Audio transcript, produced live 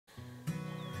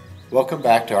Welcome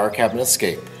back to Our Cabin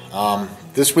Escape.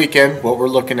 This weekend, what we're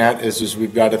looking at is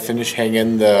we've got to finish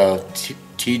hanging the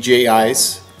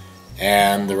TJIs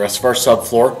and the rest of our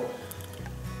subfloor.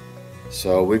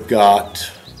 So we've got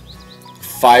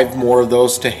 5 more of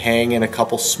those to hang and a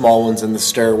couple small ones in the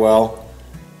stairwell.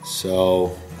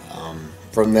 So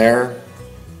from there,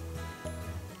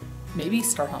 maybe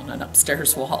start on an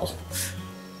upstairs wall.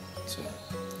 So,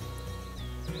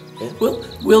 yeah.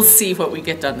 We'll see what we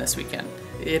get done this weekend.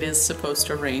 It is supposed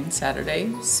to rain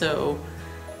Saturday, so...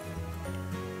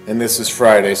 And this is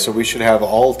Friday, so we should have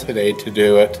all today to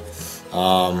do it.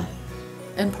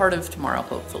 And part of tomorrow,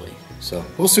 hopefully. So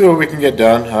we'll see what we can get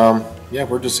done. Yeah,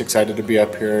 we're just excited to be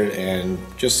up here and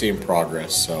just seeing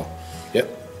progress, so, yep.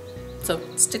 So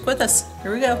stick with us.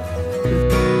 Here we go.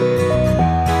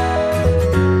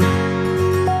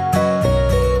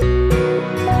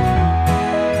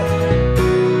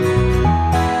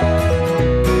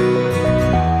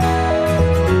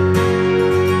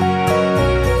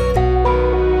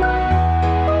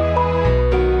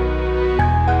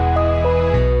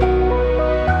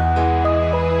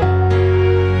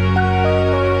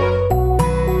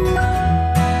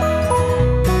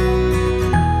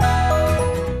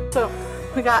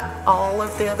 We got all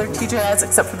of the other TJIs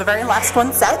except for the very last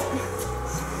one set.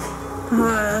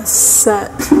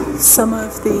 Set some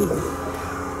of the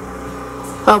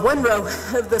one row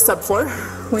of the subfloor.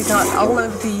 We got all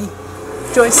of the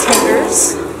joist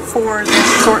hangers for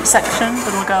the short section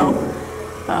that'll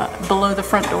go below the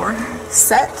front door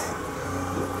set.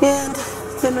 And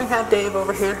then we have Dave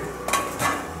over here.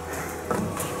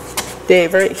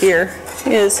 Dave right here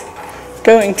is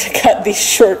going to cut these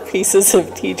short pieces of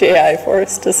TJI for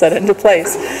us to set into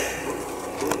place.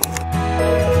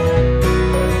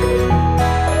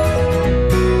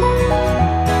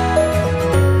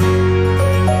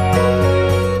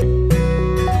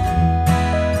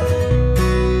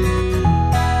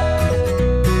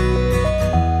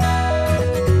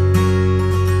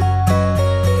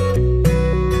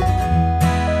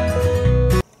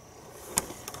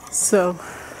 So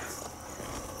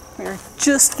we're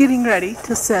just getting ready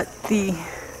to set the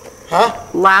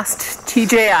last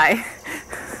TJI.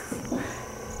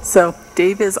 So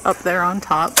Dave is up there on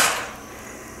top,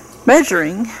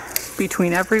 measuring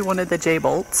between every one of the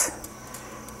J-bolts,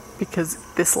 because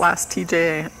this last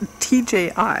TJI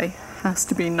has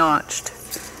to be notched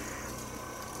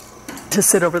to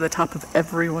sit over the top of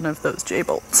every one of those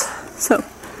J-bolts. So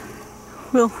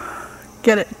we'll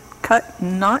get it cut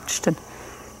and notched, and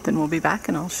then we'll be back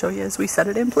and I'll show you as we set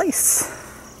it in place.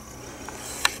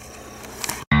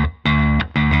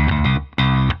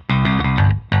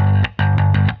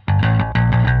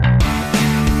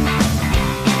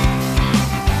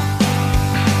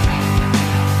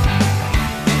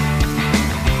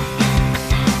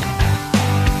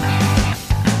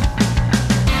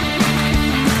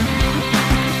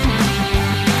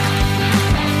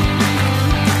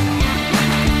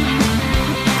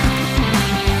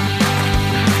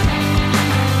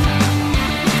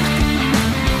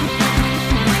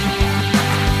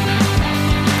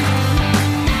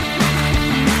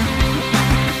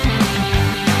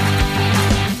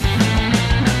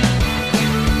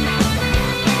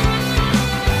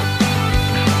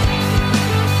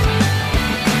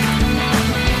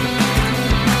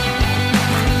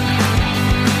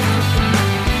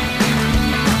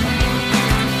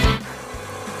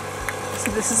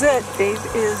 This is it. Dave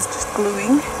is just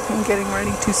gluing and getting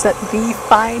ready to set the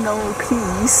final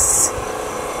piece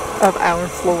of our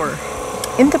floor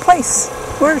into place.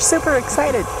 We're super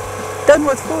excited. Done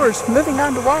with floors, moving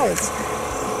on to walls.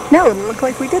 Now it'll look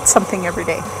like we did something every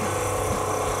day.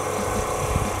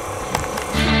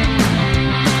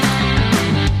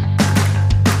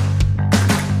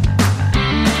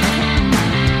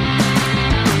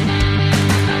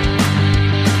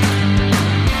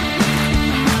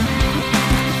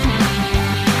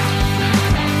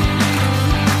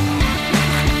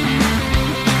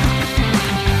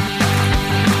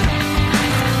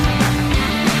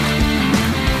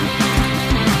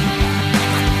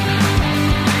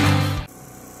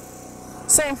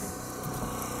 So,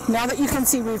 now that you can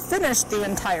see we've finished the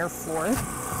entire floor,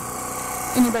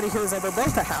 anybody who's ever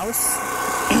built a house,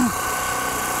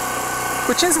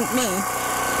 which isn't me,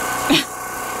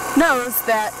 knows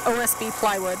that OSB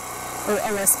plywood, or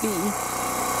OSB,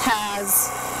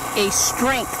 has a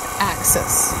strength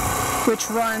axis, which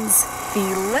runs the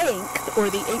length, or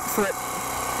the 8-foot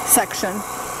section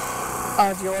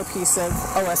of your piece of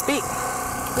OSB.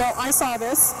 Well, I saw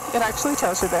this. It actually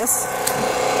tells you this.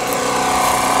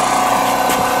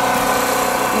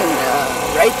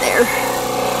 right there.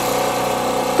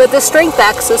 but the strength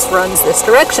axis runs this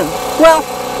direction. Well,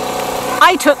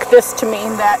 I took this to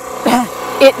mean that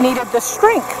it needed the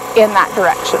strength in that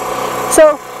direction.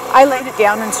 So I laid it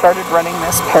down and started running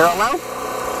this parallel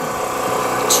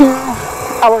to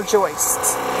our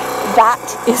joists. That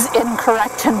is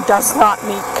incorrect and does not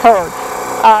meet code.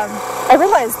 I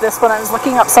realized this when I was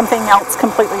looking up something else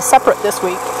completely separate this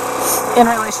week in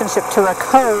relationship to a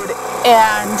code,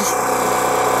 and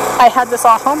I had this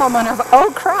aha moment of,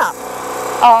 oh crap,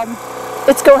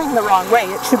 it's going the wrong way.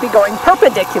 It should be going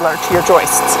perpendicular to your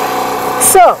joists.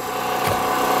 So,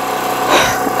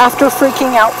 after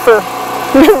freaking out for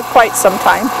quite some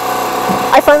time,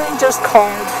 I finally just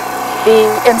called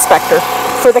the inspector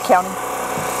for the county,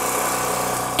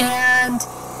 and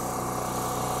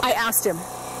I asked him,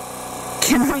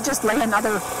 can we just lay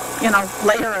another,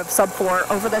 layer of subfloor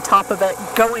over the top of it,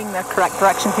 going the correct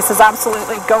direction? He says,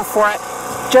 absolutely, go for it.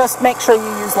 Just make sure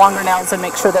you use longer nails and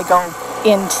make sure they go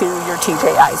into your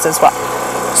TJIs as well.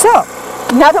 So,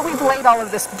 now that we've laid all of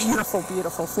this beautiful,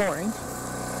 beautiful flooring,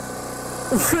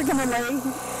 we're going to lay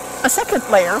a second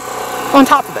layer on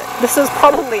top of it. This is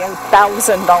probably a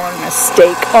 $1,000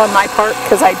 mistake on my part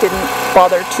because I didn't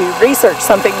bother to research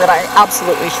something that I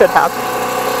absolutely should have.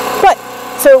 But,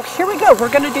 so here we go.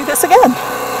 We're going to do this again.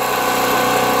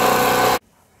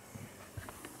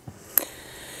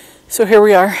 So here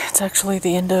we are. It's actually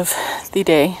the end of the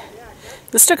day.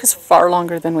 This took us far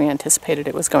longer than we anticipated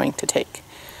it was going to take.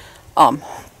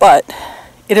 But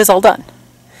it is all done.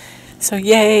 So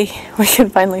yay, we can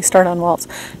finally start on walls.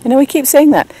 I know we keep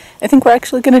saying that. I think we're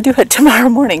actually going to do it tomorrow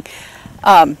morning.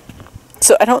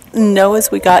 So I don't know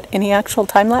as we got any actual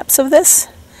time lapse of this,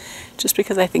 just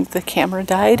because I think the camera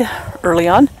died early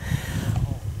on.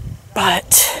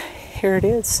 But here it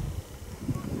is.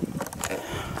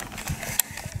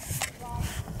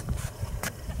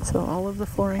 So all of the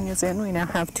flooring is in. We now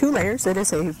have 2 layers. It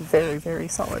is a very, very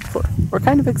solid floor. We're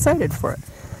kind of excited for it.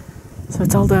 So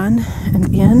it's all done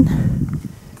and in.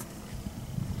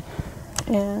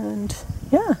 And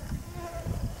yeah,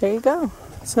 there you go.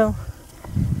 So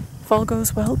if all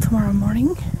goes well tomorrow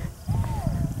morning,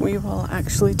 we will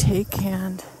actually take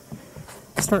and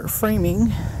start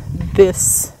framing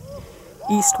this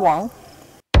east wall.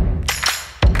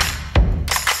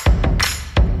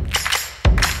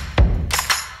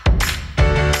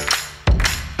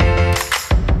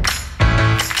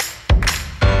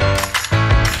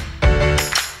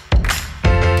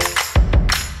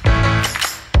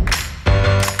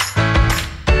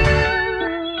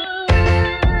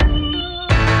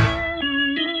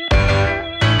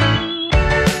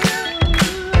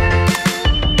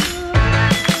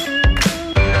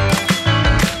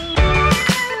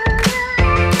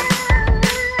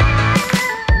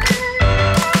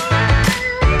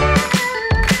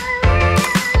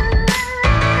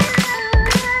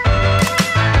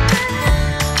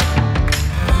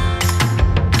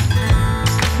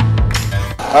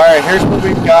 Alright, here's what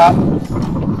we've got.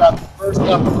 We've got the first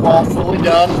upper wall fully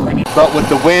done, but with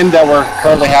the wind that we're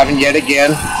currently having yet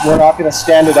again, we're not going to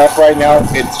stand it up right now.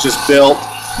 It's just built.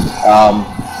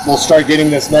 We'll start getting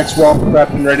this next wall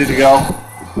prepped and ready to go.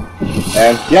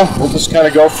 And yeah, we'll just kind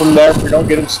of go from there. If we don't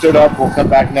get them stood up, we'll come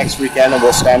back next weekend and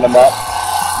we'll stand them up.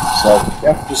 So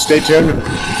yeah, just stay tuned and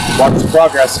watch the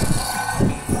progress.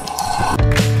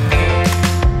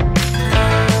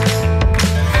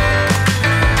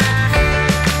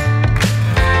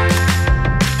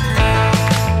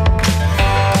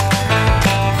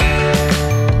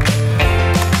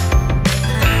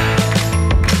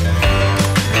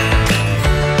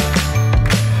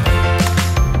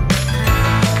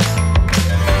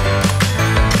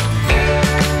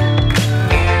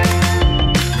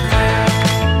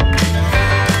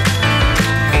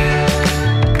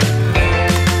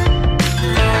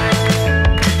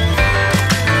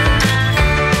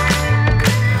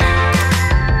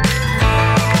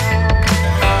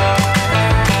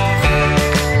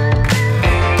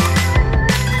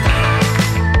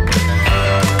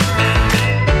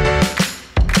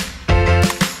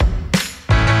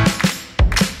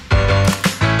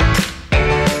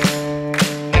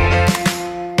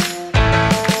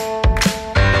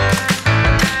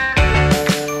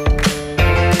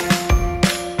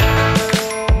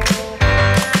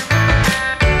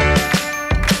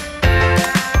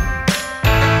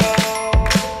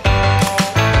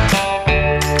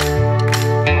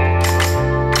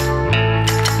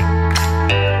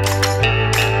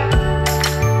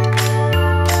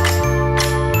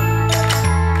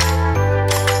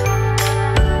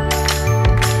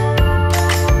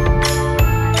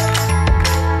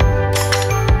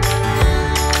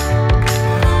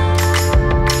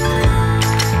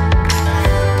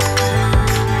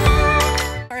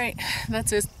 Alright,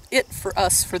 that's it for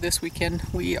us for this weekend.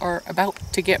 We are about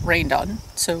to get rained on,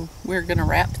 so we're going to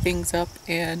wrap things up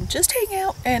and just hang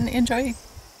out and enjoy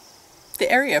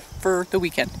the area for the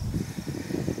weekend.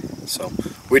 So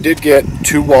we did get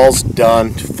 2 walls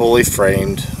done, fully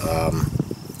framed,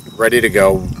 ready to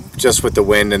go. Just with the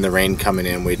wind and the rain coming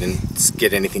in, we didn't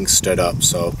get anything stood up.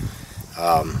 So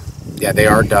yeah, they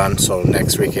are done. So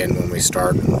next weekend when we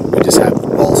start, we just have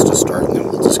walls to start, and then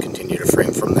we'll just continue to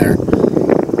frame from there.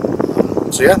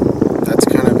 So yeah, that's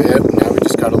kind of it. Now we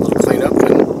just got a little cleanup.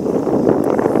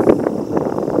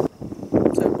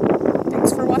 So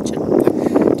thanks for watching.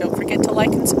 Don't forget to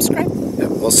like and subscribe. Yeah,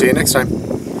 we'll see you next time.